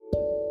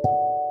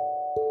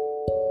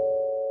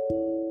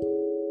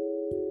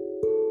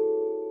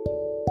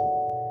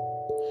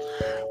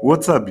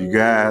What's up, you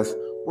guys?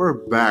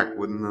 We're back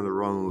with another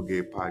Ronald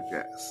Gay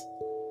podcast.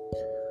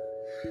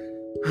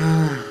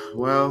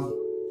 Well,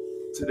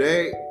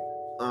 today,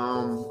 I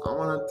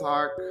want to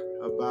talk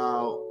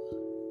about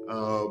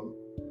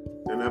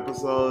an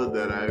episode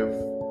that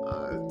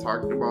I've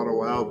talked about a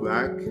while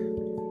back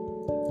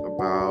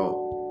about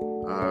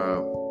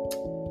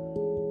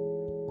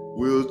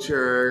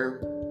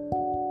wheelchair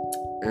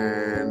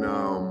and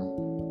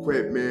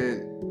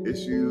equipment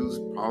issues,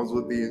 problems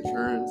with the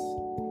insurance.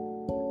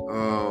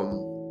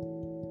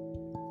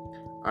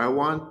 I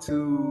want to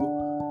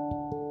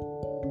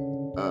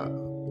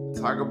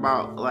talk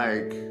about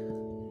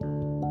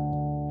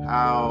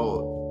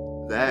how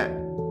that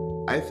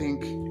I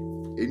think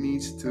it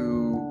needs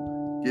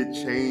to get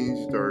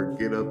changed or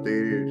get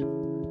updated,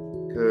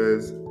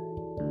 because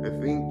I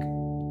think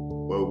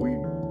what we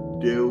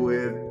deal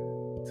with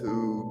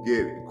to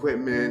get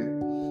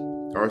equipment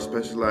or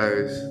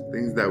specialized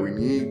things that we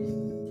need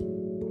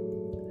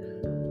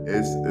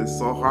is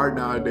so hard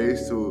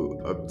nowadays to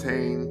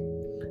obtain.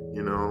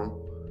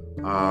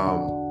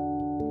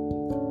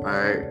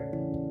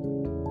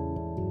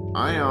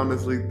 I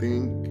honestly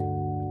think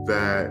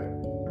that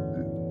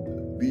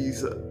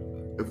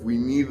if we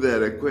need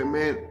that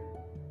equipment,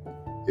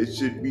 it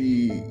should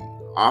be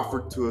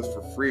offered to us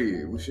for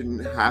free. We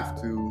shouldn't have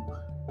to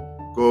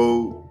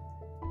go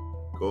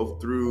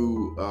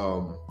through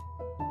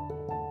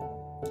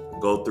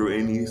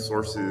any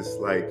sources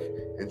like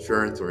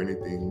insurance or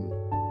anything,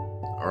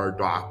 or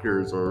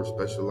doctors or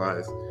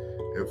specialized.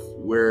 If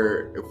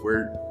we're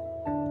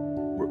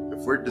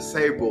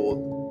disabled,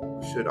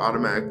 we should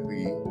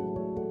automatically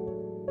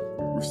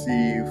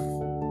receive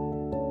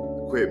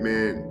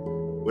equipment,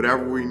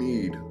 whatever we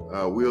need,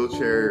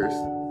 wheelchairs,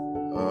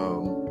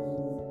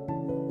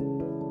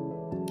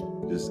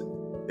 just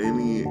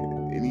anything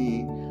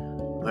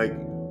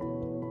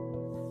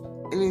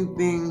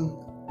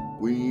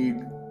we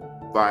need,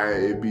 by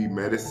it be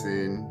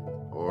medicine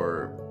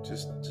or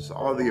just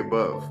all the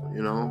above.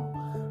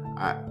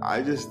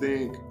 I just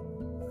think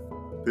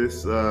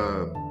this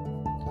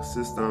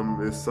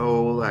system is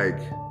so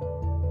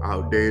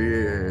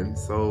outdated and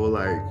so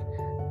I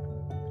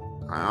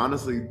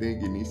honestly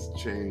think it needs to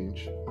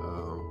change,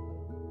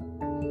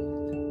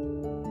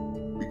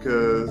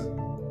 because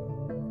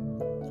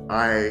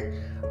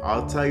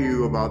I'll tell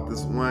you about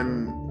this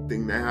one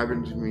thing that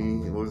happened to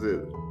me. Was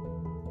it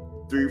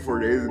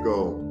 3-4 days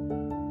ago?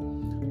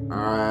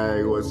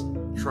 I was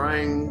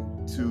trying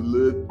to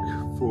look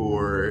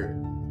for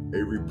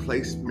a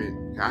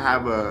replacement. I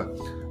have a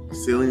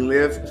ceiling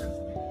lift.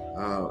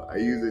 I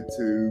use it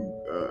to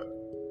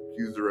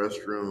use the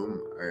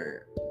restroom. I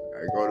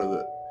go to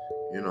the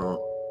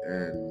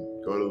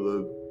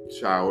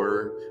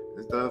shower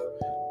and stuff,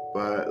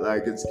 but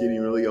it's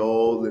getting really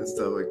old and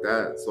stuff like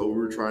that. So we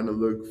were trying to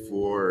look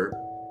for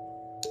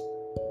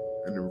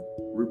a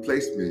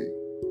replacement,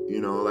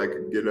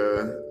 get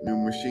a new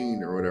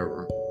machine or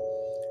whatever.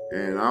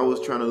 And I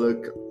was trying to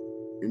look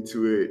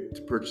into it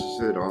to purchase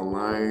it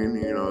online,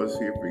 to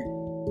see if we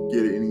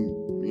get any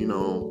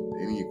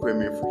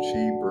equipment for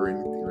cheap or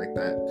anything like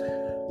that.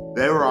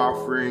 They were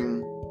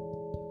offering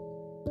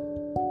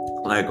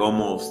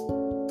almost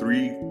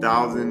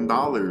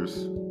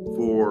 $3,000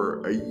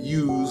 for a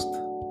used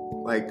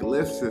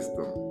lift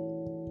system.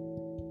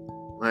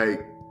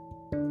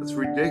 That's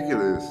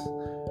ridiculous.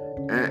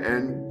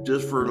 And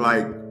just for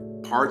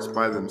parts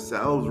by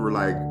themselves were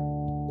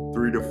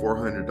 $300 to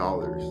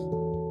 $400.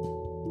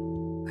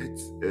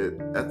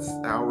 That's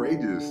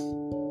outrageous.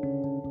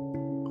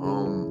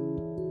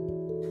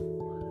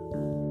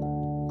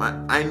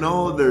 I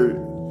know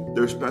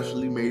they're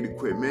specially made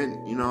equipment.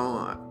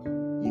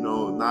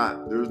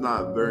 There's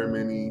not very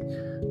many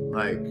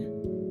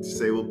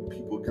disabled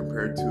people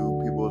compared to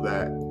people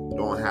that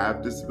don't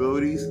have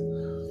disabilities.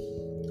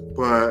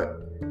 But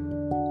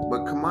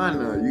come on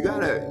now, you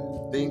gotta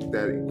think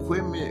that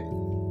equipment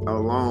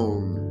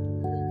alone,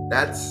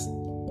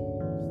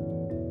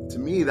 to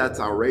me, that's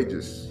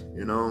outrageous.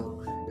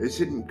 It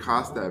shouldn't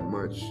cost that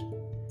much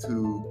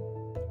to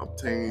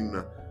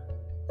obtain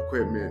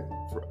equipment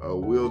for a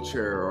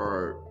wheelchair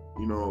or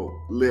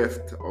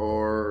lift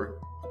or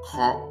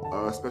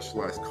a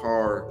specialized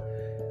car.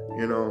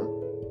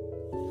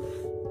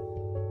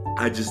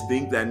 I just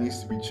think that needs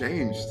to be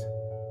changed,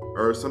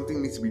 or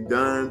something needs to be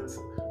done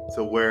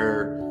to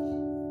where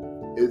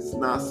it's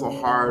not so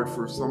hard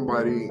for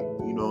somebody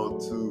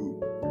to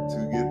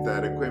get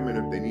that equipment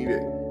if they need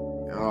it.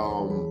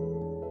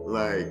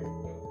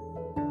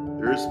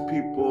 There's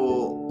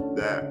people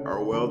that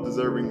are well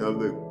deserving of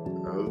the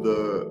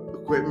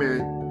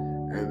equipment,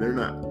 and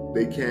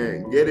they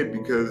can't get it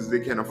because they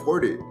can't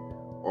afford it,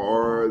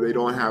 or they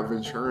don't have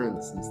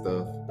insurance and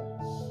stuff.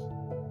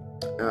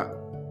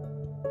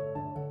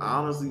 I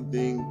honestly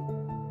think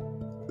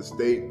the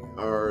state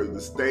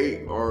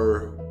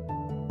or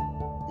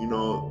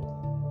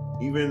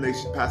even they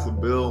should pass a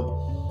bill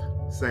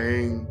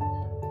saying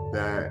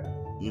that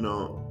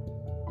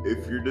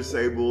if you're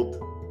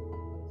disabled,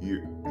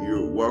 you're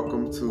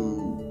welcome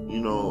to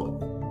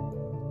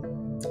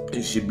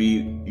you should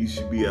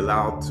be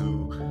allowed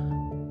to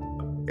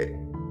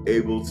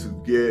able to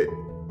get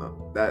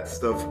that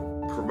stuff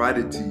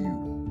provided to you.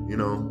 You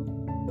know,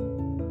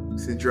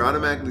 since you're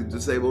automatically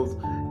disabled,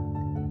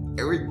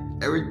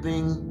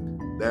 everything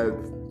that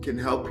can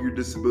help your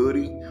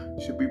disability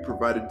should be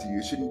provided to you.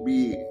 It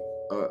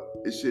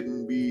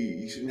shouldn't be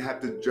you shouldn't have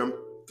to jump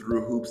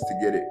through hoops to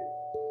get it,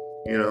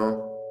 you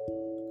know.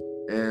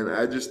 And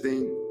I just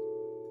think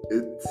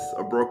it's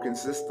a broken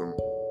system,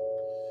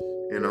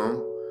 you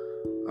know.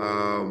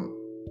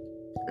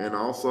 And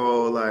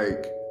also,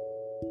 like,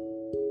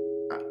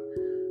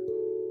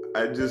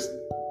 I just,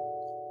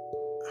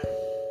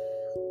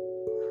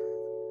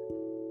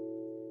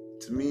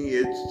 to me,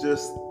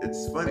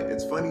 it's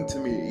funny to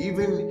me,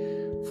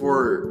 even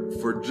for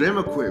gym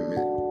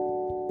equipment,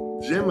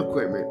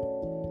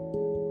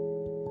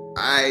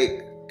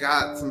 I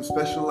got some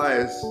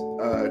specialized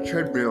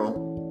treadmill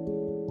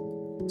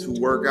to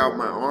work out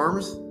my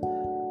arms.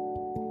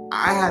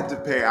 I had to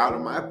pay out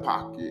of my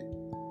pocket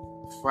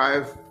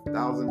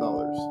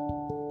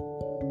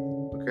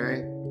 $5,000.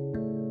 Okay,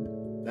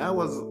 that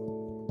was a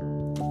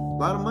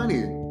lot of money,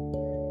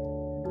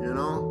 you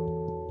know.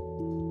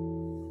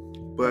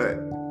 But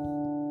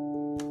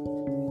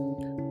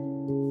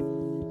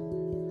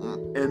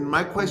and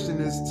my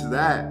question is to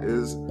that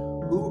is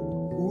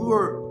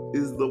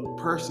is the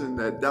person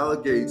that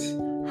delegates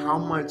how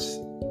much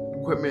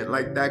equipment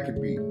like that could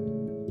be,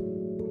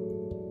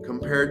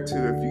 compared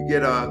to if you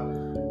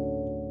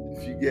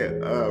get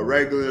a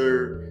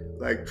regular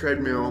like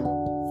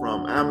treadmill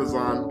from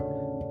Amazon.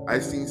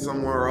 I've seen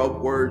somewhere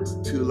upwards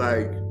to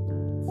like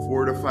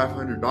 $400 to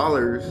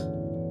 $500,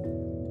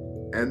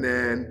 and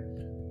then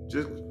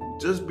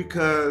just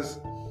because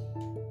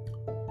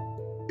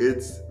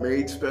it's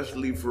made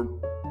specially for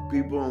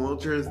people in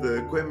wheelchairs, the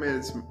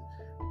equipment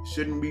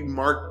shouldn't be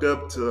marked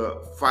up to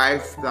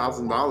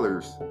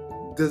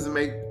 $5,000. Doesn't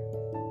make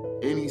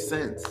any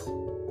sense.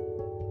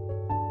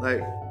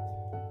 Like,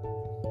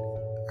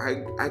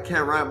 I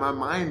can't wrap my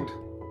mind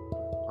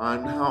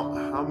on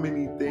how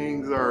many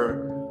things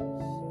are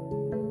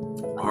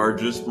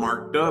just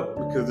marked up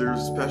because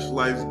there's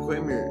specialized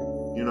equipment,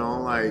 you know,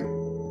 like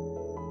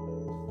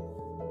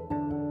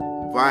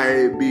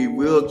be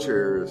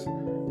wheelchairs,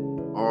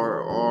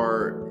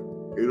 or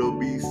it'll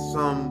be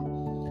some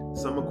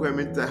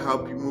equipment to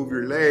help you move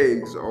your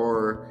legs,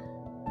 or,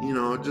 you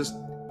know, just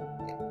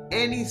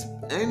any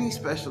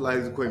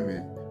specialized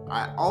equipment.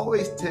 I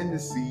always tend to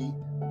see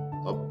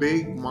a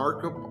big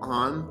markup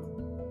on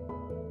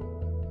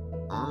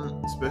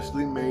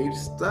specially made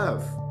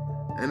stuff,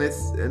 and it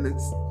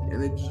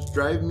just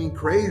drives me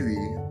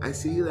crazy. I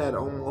see that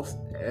almost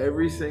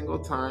every single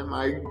time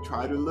I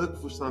try to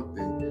look for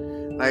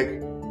something.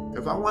 Like,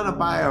 if I want to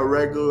buy a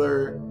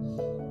regular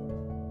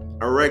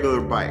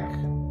bike,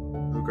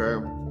 okay,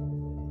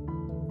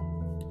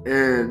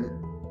 and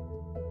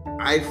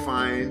I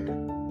find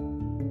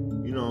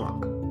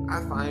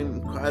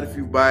quite a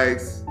few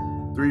bikes,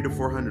 $300 to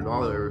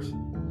 $400,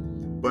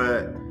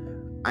 but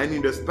I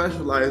need a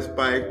specialized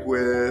bike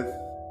with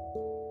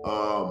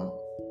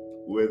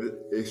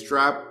a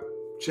strap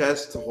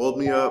chest to hold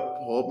me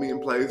in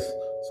place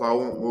so I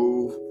won't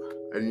move.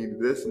 I need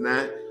this and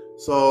that.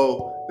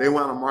 So they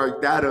want to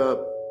mark that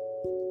up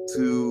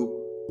to,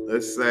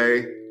 let's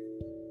say,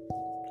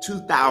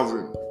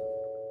 $2,000,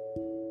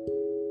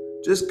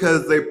 just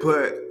because they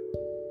put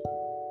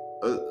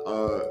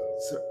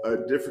a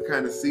different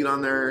kind of seat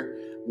on there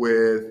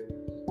with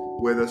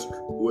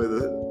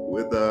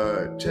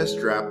a chest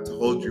strap to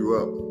hold you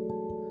up.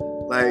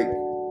 Like,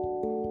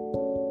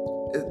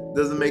 it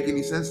doesn't make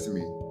any sense to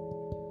me.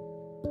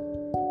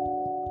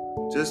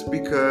 Just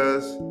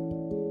because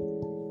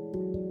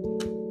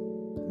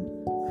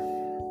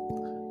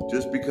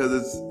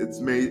it's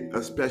made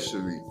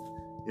especially,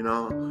 you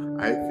know.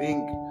 I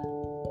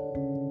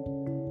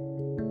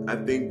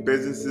think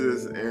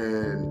businesses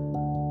and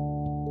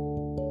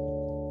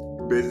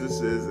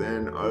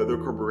other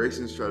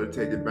corporations try to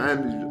take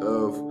advantage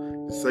of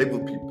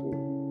disabled people,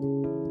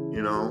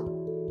 you know,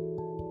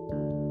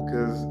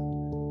 because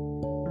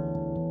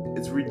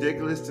it's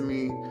ridiculous to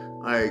me.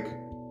 Like,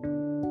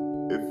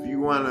 if you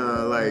want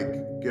to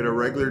like get a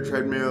regular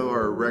treadmill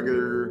or a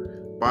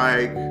regular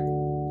bike,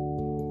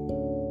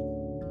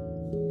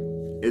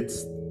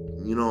 it's,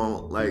 you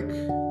know, like,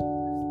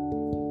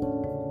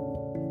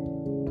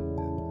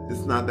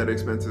 it's not that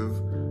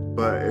expensive.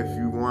 But if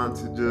you want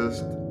to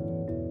just,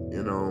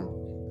 you know,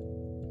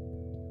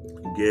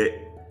 get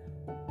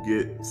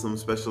some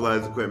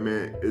specialized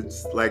equipment,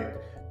 it's like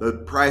the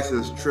price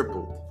has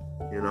tripled,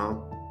 you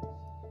know.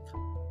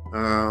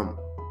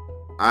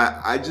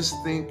 I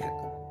just think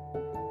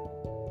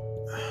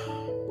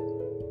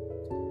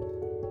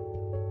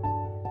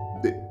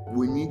that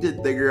we need to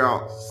figure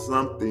out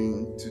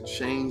something to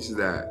change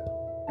that,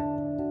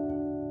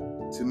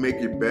 to make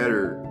it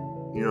better,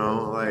 you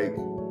know, like,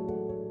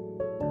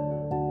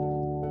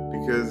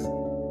 because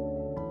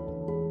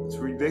it's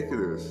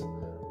ridiculous.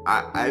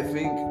 I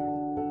think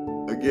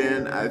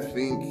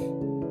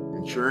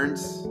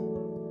insurance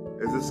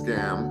is a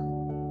scam.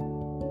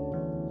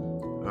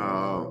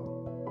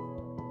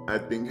 I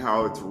think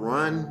how it's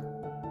run,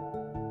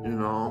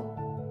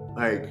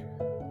 like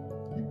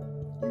you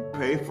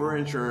pay for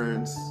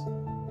insurance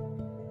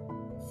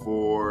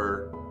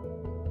for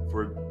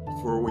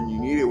when you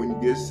need it, when you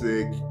get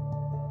sick,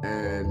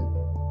 and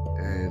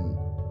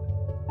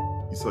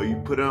so you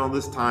put in all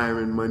this time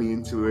and money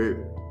into it,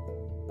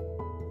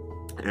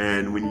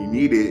 and when you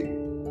need it,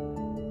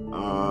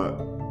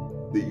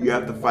 that you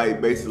have to fight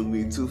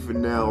basically tooth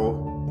and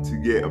nail to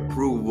get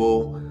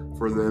approval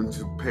for them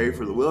to pay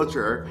for the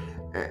wheelchair,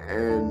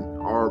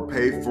 or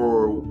pay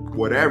for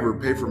whatever,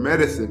 pay for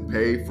medicine,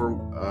 pay for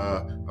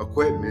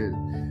equipment,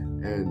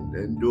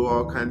 and do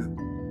all kinds of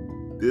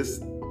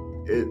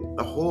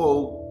the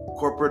whole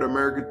corporate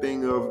America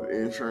thing of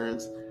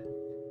insurance.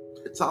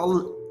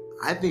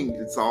 I think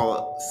it's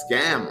all a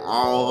scam.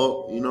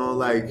 All,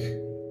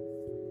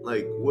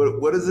 like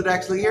what is it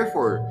actually here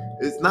for?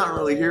 It's not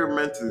really here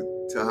meant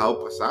to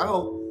help us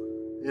out,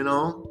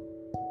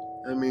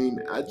 I mean,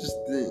 I just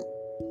think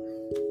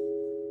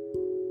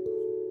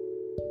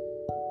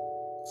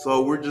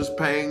so. We're just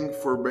paying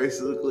for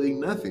basically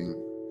nothing.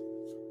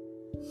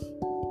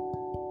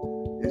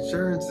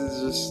 Insurance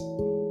is just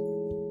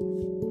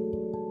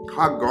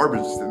hot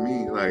garbage to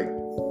me. Like,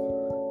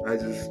 I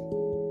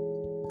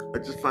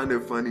just find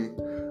it funny.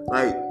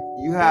 Like,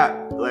 you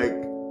have, like,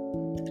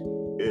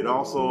 it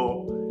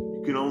also,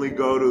 you can only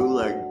go to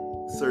like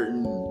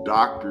certain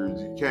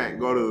doctors. You can't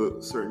go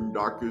to certain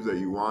doctors that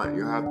you want.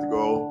 You have to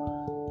go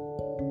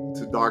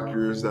to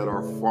doctors that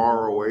are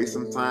far away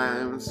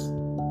sometimes,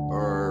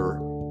 or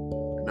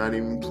not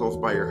even close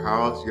by your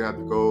house. You have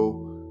to go,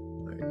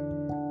 like,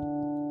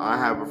 I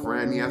have a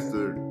friend, he has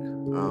to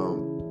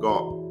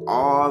go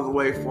all the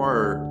way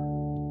far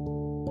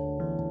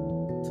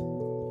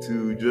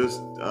to just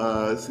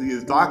see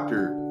his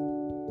doctor.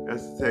 He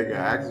has to take an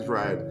access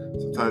ride.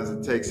 Sometimes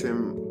it takes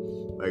him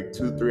like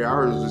 2-3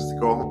 hours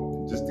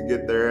just to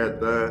get there at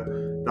the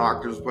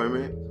doctor's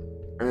appointment.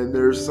 And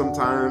there's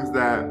sometimes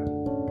that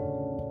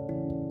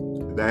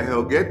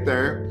he'll get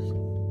there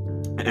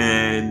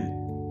and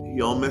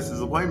he'll miss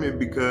his appointment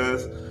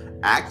because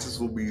access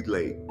will be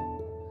late,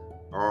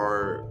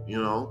 or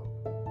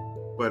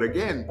but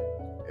again,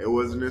 it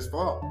wasn't his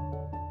fault.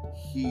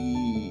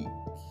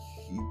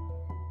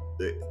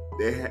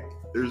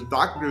 There's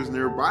doctors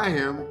nearby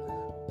him,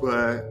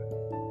 but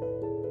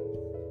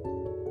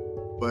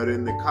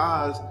in the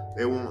cause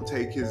they won't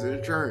take his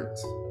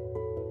insurance.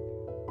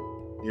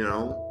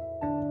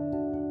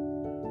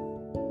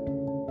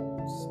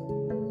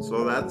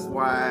 So that's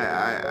why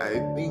I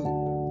think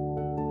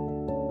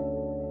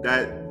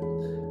that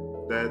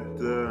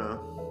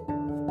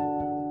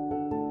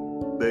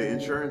the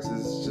insurance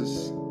is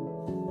just,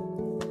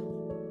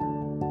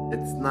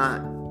 it's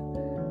not.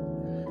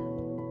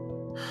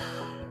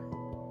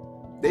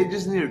 They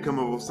just need to come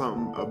up with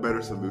a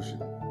better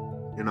solution.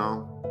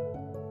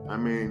 I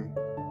mean,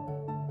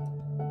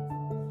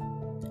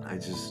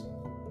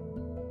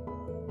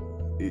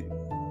 it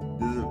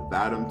doesn't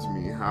fathom to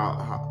me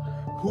how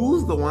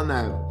who's the one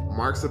that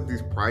marks up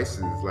these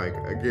prices? Like,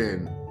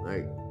 again,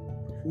 like,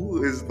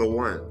 who is the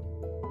one?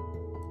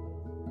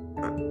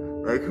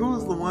 Like,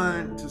 who's the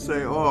one to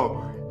say,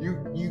 oh, you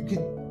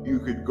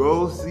could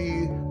go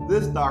see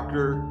this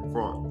doctor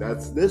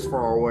that's this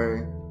far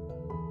away,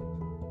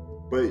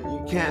 but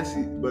you can't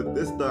see, but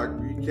this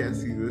doctor, you can't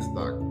see this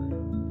doctor,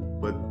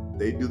 but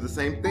they do the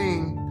same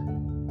thing,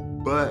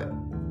 but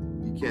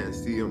you can't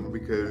see them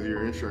because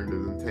your insurance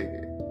doesn't take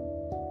it.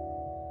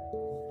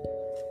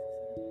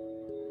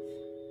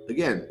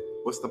 Again,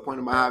 what's the point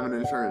about having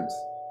insurance?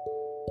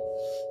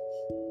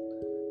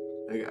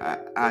 Like,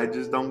 I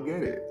just don't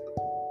get it.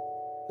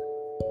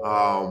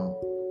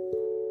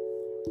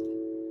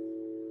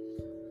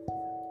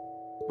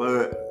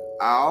 But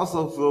I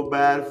also feel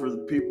bad for the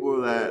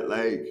people that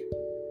like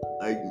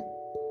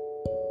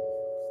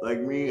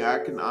me. I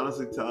can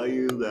honestly tell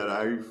you that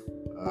I've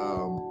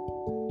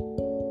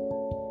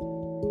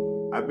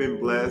been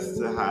blessed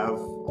to have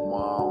a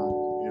mom,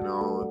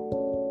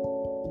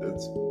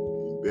 that's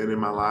been in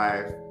my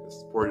life, that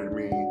supported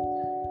me,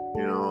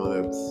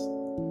 that's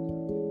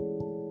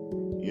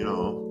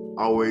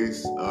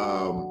always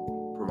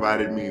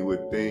provided me with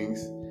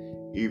things,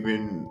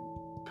 even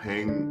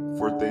paying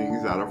for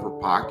things out of her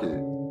pocket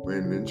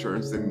when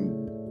insurance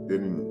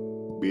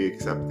didn't be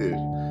accepted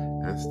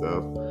and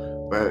stuff.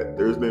 But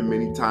there's been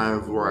many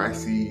times where I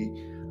see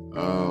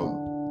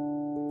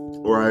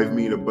or I've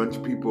met a bunch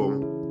of people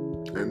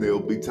and they'll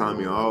be telling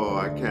me, oh,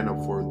 I can't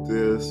afford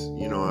this,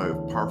 I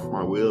part for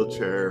my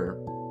wheelchair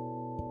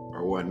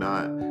or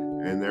whatnot,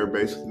 and they're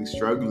basically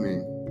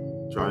struggling,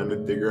 trying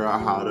to figure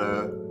out how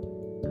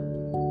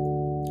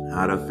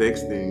to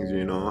fix things,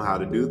 how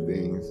to do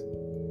things.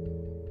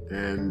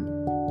 And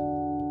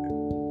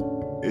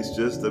it's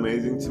just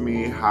amazing to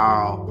me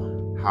how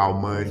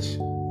much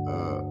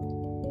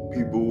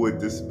people with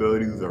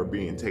disabilities are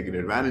being taken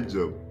advantage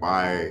of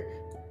by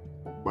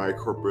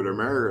corporate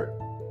America.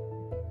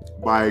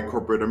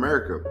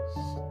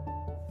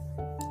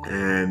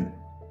 And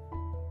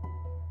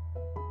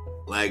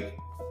like,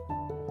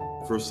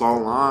 for so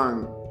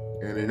long,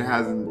 and it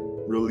hasn't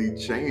really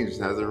changed,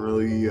 hasn't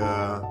really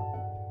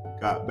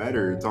got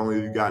better. It's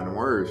only gotten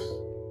worse.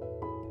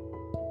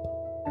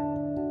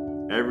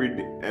 Every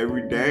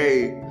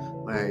day,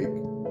 like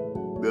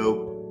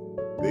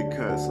they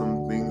cut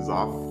some things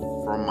off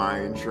from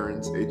my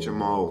insurance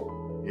HMO,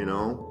 you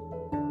know.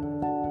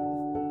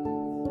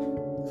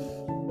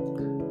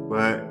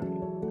 But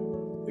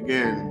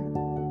again,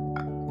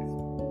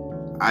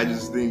 I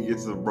just think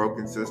it's a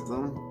broken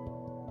system.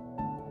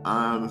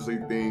 I honestly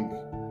think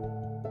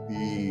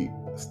the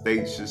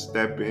state should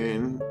step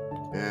in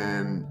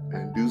and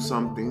do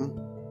something,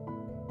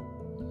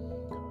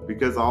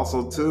 because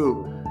also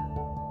too,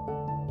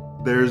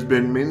 there's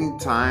been many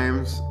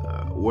times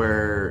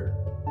where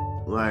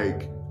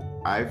like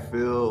I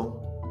feel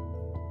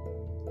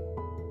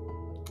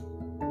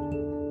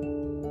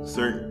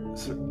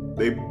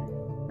they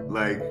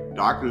like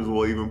doctors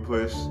will even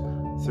push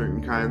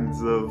certain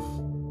kinds of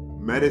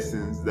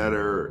medicines that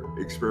are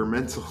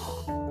experimental.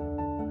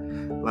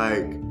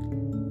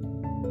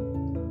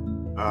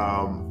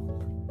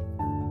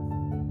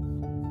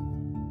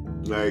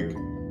 like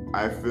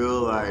I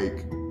feel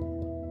like,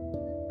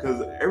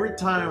 because every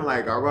time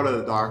like I'll go to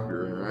the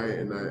doctor, right,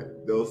 and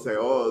they'll say,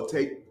 "Oh,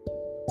 take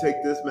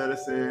this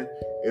medicine.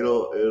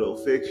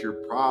 It'll fix your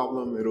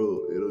problem.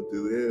 It'll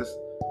do this,"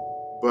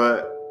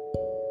 but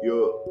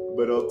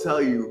it'll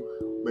tell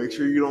you, make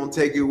sure you don't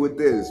take it with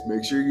this.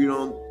 Make sure you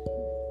don't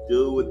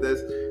do it with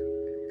this,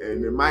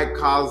 and it might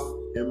cause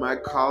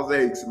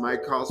aches. It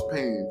might cause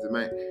pains.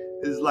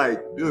 It's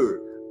like, dude,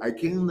 I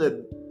came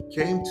to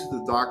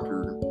the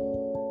doctor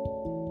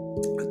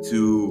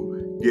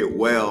to get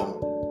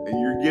well, and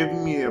you're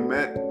giving me a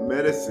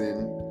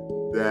medicine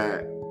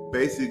that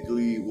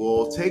basically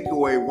will take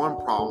away one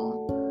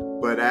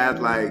problem, but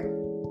add like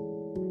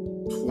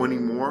 20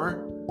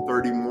 more,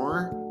 30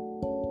 more.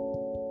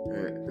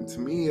 And to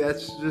me,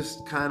 that's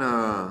just kind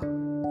of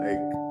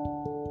like,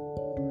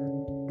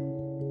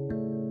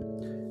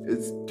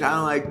 it's kind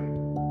of like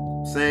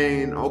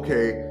saying,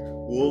 okay,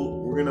 well,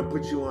 we're gonna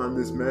put you on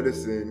this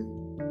medicine,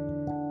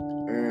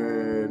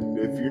 and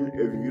if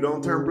you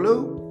don't turn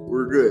blue,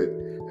 we're good.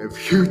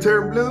 If you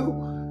turn blue,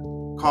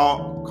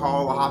 call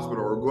the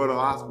hospital or go to the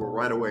hospital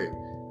right away.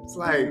 It's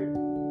like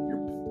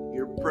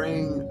you're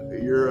playing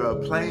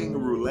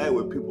roulette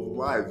with people's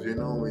lives, you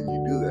know, when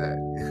you do that.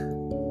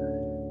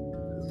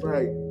 It's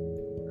like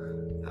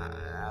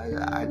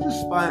I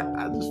just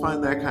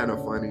find that kind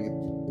of funny.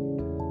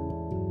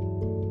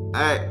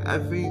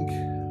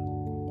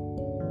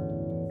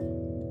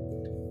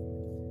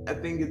 I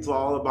think it's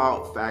all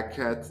about fat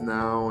cats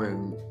now,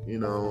 and you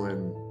know,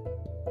 and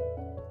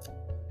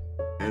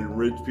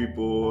rich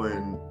people,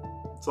 and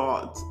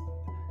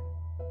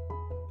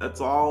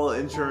that's all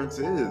insurance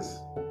is.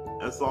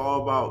 That's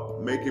all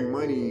about making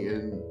money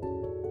and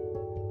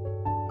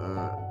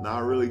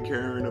not really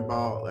caring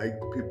about like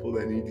people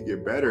that need to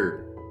get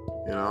better,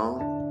 you know,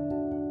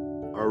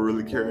 or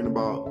really caring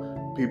about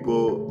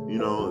people, you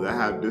know, that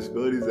have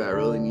disabilities that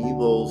really need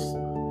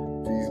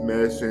these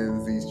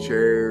medicines, these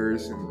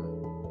chairs, and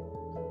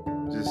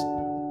just,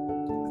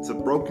 it's a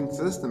broken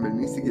system. It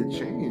needs to get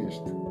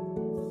changed.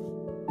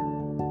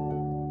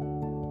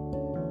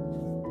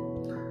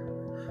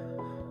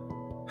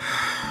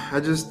 I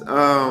just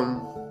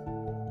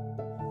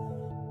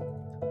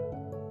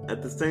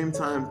at the same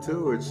time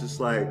too, it's just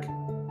like,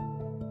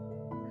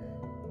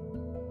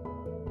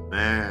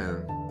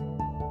 man,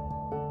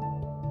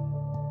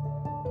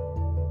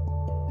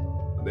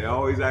 they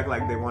always act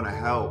like they want to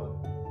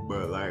help,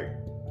 but like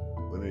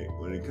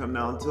when it come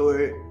down to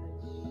it,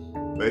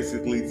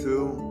 basically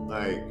too,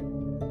 like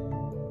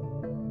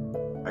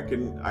I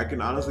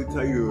can honestly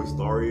tell you a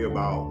story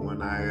about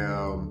when I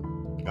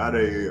got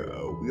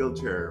a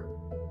wheelchair,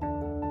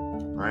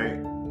 right?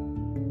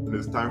 When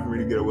it's time for me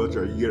to get a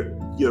wheelchair, you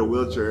get a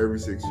wheelchair every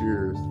 6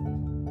 years,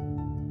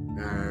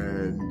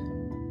 and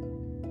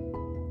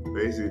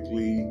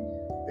basically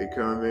they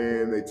come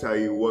in, they tell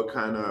you what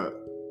kind of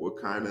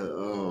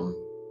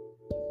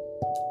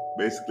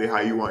basically how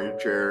you want your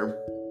chair,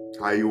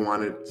 how you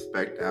want it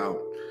spec'd out,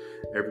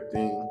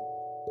 everything.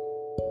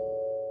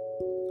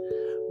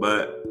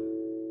 But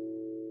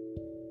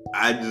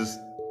I just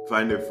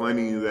find it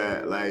funny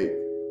that like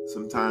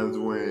sometimes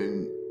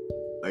when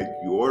like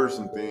you order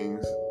some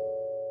things,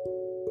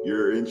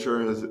 your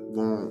insurance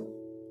won't,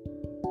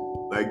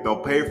 like they'll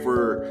pay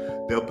for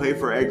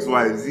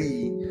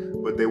XYZ,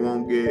 but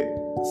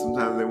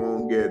sometimes they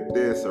won't get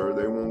this, or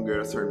they won't get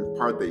a certain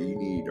part that you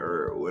need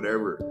or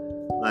whatever.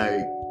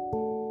 Like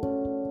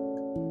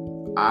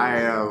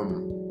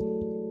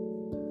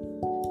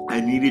I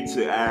needed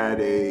to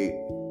add a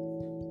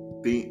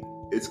thing,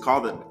 it's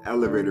called an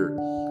elevator,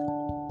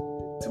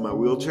 to my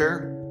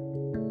wheelchair,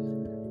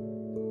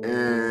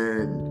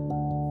 and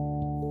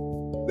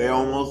they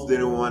almost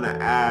didn't want to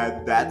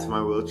add that to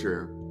my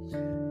wheelchair.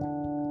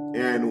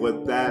 And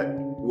what that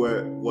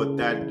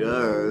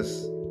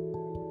does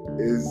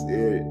is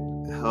it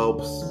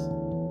helps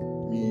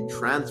me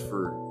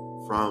transfer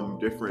from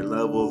different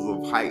levels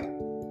of height.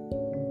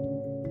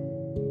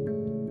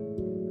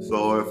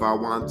 So if I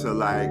want to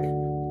like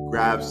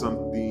grab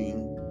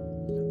something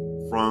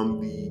from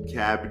the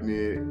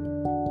cabinet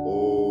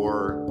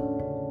or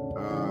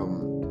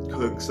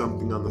cook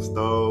something on the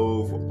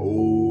stove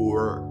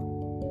or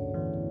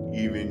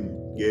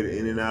even get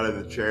in and out of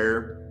the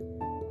chair.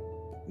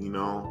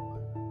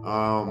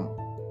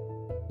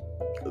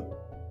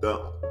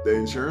 The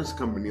insurance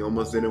company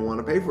almost didn't want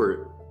to pay for it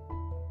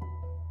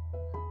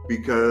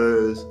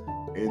because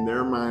in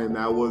their mind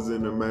that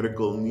wasn't a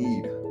medical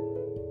need.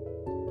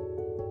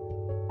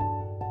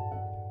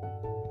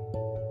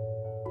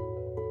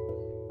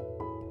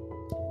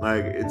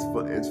 Like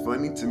it's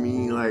funny to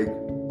me, like,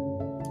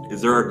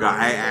 is there a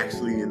guy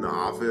actually in the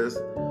office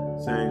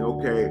saying,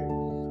 okay,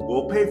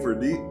 we'll pay for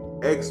the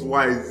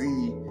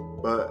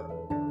XYZ, but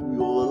we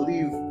will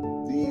leave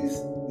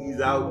these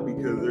out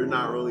because they're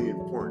not really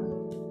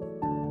important,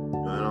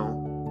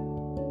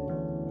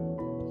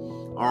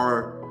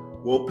 or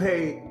we'll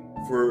pay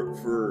for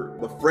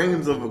the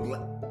frames of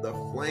the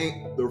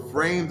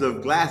frames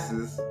of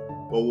glasses,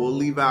 but we'll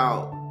leave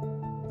out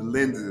the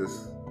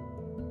lenses.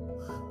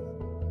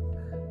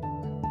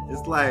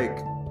 It's like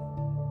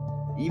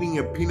eating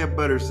a peanut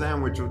butter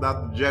sandwich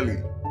without the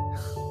jelly.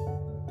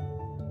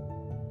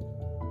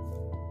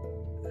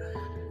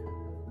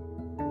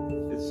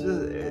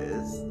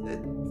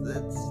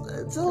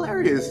 It's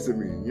hilarious to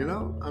me,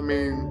 I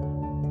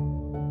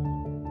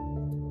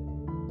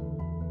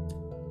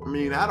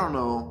mean, I don't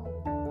know.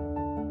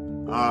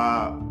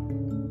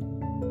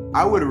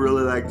 I would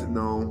really like to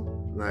know,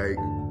 like,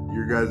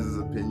 your guys'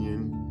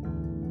 opinion.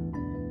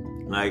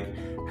 Like,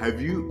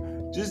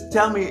 just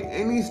tell me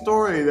any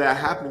story that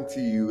happened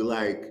to you,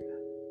 like,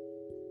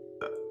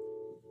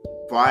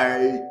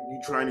 by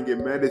you trying to get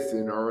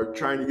medicine or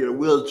trying to get a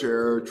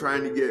wheelchair or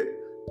trying to get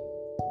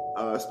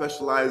a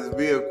specialized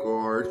vehicle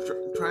or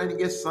trying to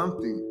get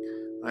something.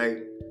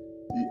 Like,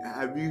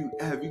 have you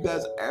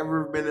guys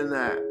ever been in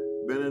that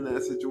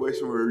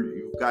situation where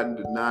you've gotten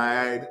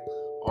denied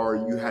or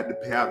you had to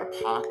pay out of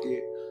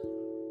pocket?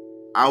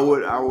 I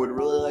would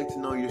really like to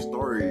know your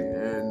story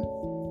and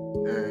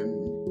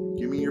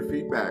give me your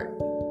feedback.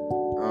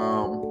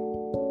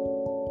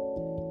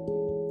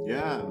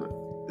 Yeah,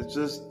 it's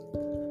just,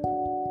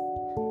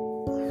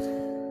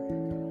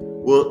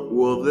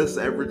 will this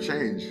ever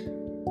change?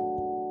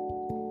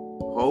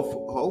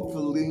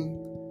 Hopefully.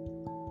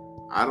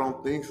 I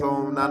don't think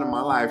so, not in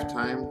my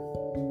lifetime.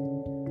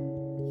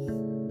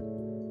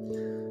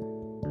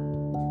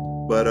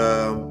 But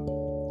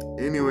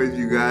anyways,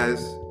 you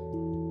guys,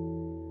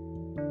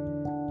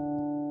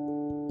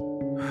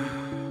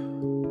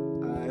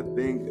 I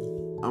think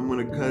I'm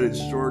gonna cut it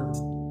short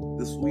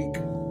this week.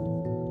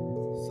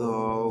 So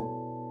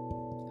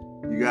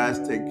you guys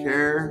take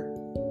care,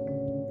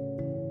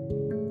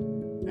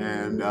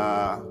 and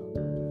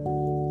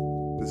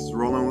this is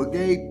Rolling with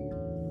Gabe.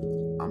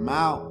 I'm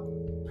out.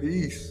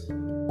 Peace.